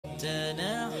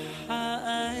تنحى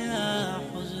يا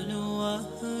حزن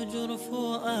واهجر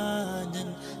فؤادا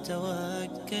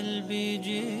توكل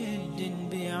بجد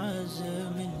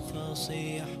بعزم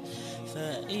فصيح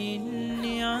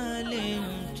فإني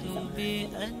علمت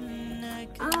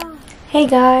بأنك. Hey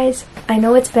guys, I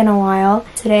know it's been a while.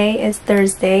 Today is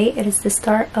Thursday. It is the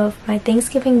start of my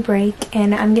Thanksgiving break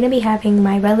and I'm gonna be having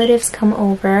my relatives come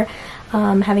over,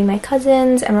 having my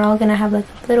cousins, and we're all gonna have like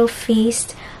a little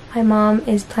feast. My mom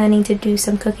is planning to do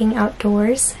some cooking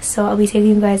outdoors, so I'll be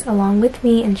taking you guys along with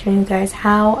me and showing you guys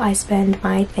how I spend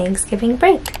my Thanksgiving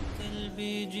break.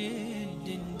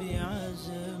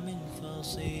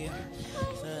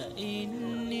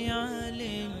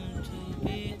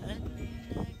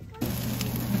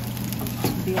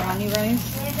 Biryani rice,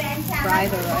 fry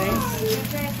the rice.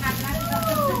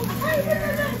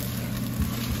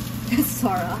 That's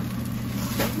Sora.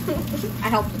 I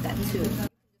helped with that too.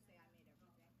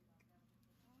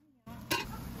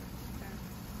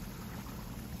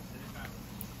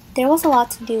 There was a lot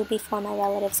to do before my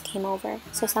relatives came over,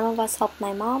 so some of us helped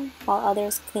my mom while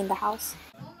others cleaned the house.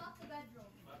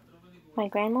 My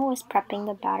grandma was prepping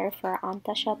the batter for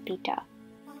antasha pita.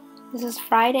 This is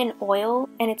fried in oil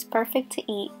and it's perfect to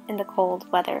eat in the cold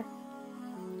weather.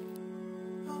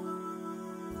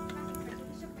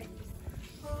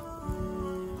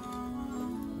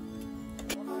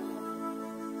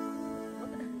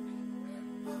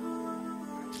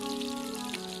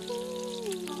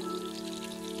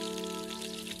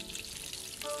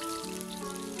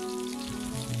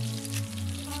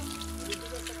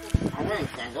 I'm wearing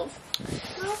sandals.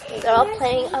 They're all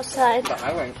playing outside. But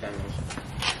I'm wearing sandals.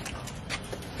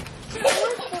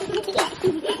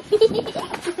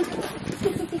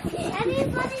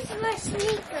 Everybody's wearing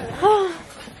sneakers.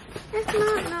 That's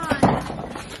not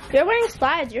nice. You're wearing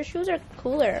slides. Your shoes are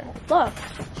cooler. Look,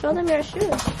 show them your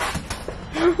shoes.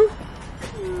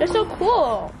 They're so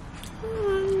cool.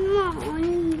 No, I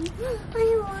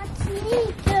want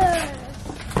sneakers.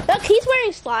 Look, he's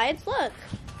wearing slides. Look,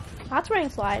 Pat's wearing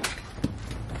slides.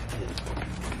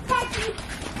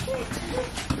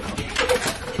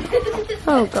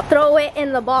 Oh God! Throw it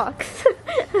in the box.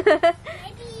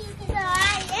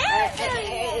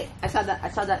 I saw that.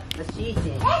 That's cheating.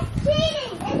 It's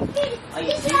cheating. Are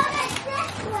you cheating?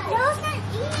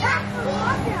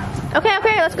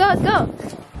 Okay, let's go.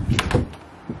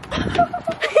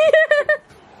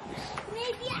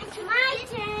 Maybe it's my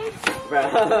turn. Bro.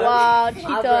 Wow, Albert, it's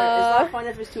cheetah. not fun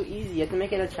if it's too easy. You have to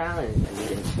make it a challenge.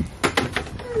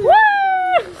 Woo!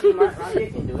 See, Roger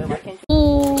can do it. Why can't you?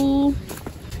 Ooh.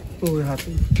 Oh, we're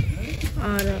happy.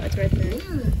 Oh no, it's right there.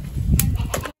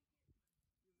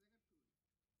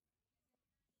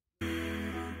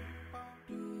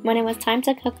 When it was time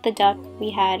to cook the duck, we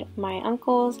had my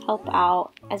uncles help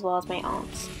out as well as my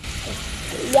aunts.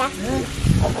 Yeah.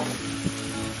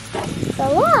 So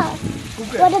what?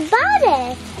 What about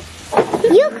it?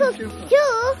 You cook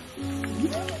too.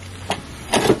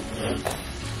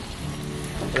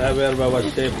 Where Baba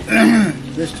chef.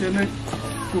 Just you know,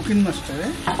 cooking master,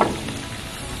 eh?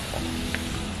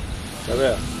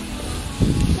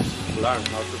 Learn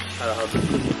how to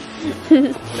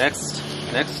cook.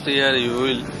 Next year you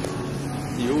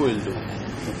will do.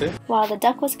 Okay? While the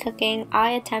duck was cooking,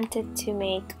 I attempted to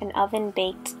make an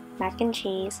oven-baked mac and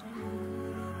cheese.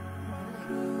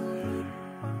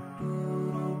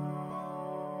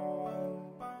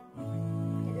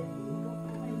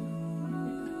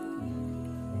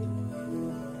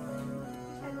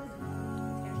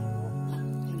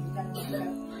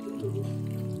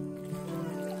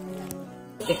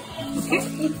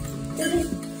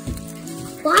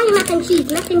 Why mac and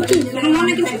cheese? Mac and cheese. I don't want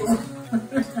mac and cheese.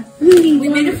 We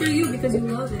made it for you because you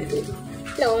love it.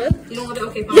 No. You don't want it?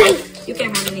 Okay, fine. You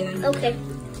can't have any then. Okay.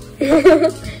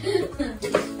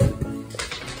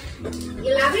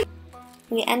 You love it?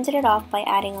 We ended it off by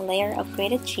adding a layer of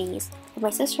grated cheese, but my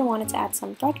sister wanted to add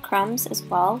some breadcrumbs as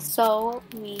well, so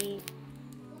we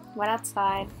went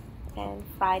outside and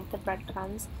fried the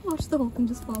breadcrumbs. Watch the whole thing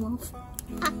just fall off.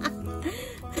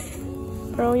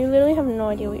 Bro, you literally have no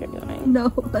idea what you're doing. No.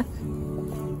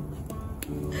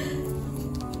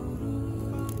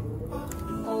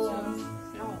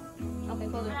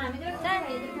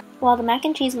 While the mac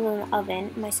and cheese was in the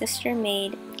oven, my sister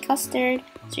made custard.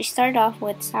 She started off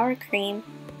with sour cream,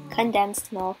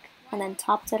 condensed milk, and then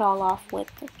topped it all off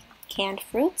with canned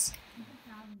fruits.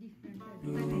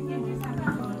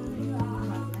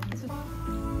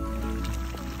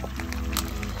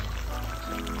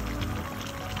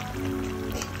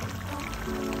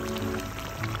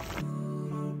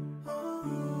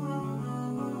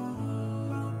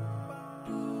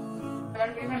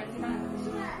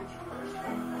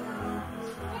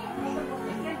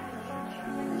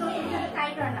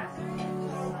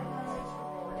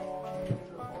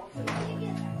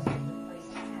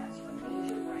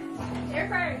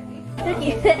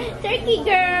 Turkey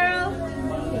girl.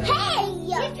 Hey!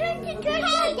 You turned to turkey.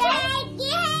 Hey,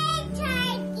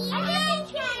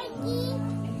 turkey.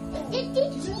 Hey,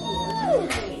 turkey.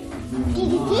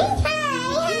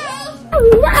 Oh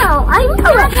no! I'm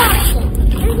not.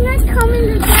 It's not coming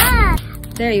to that.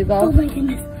 There you go. Oh my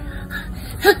goodness.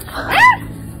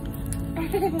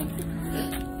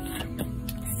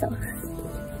 So.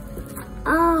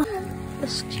 Oh. The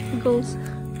squiggles.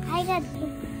 I got.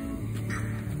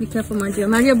 Be careful, Margia.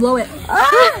 Margia, blow it.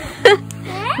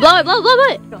 Blow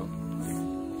it.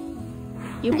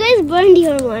 You guys burned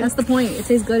your one. That's the point. It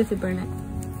tastes good if you burn it.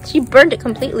 She burned it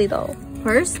completely though.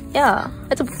 Hers? Yeah.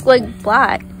 It's like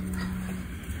black.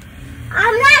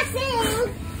 I'm not saying.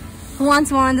 Who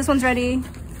wants one? This one's ready.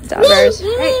 Daughters.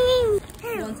 Hey.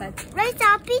 One side. Right,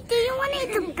 Sophie, do you want to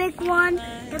eat the big one?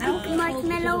 The big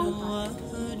marshmallow?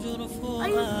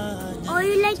 Or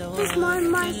you like the small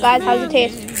marshmallow? Guys, how's it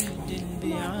taste?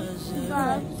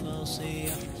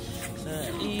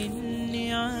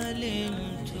 فإني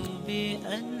علمت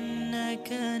بأنك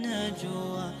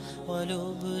نجوى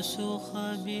ولبس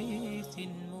خبيث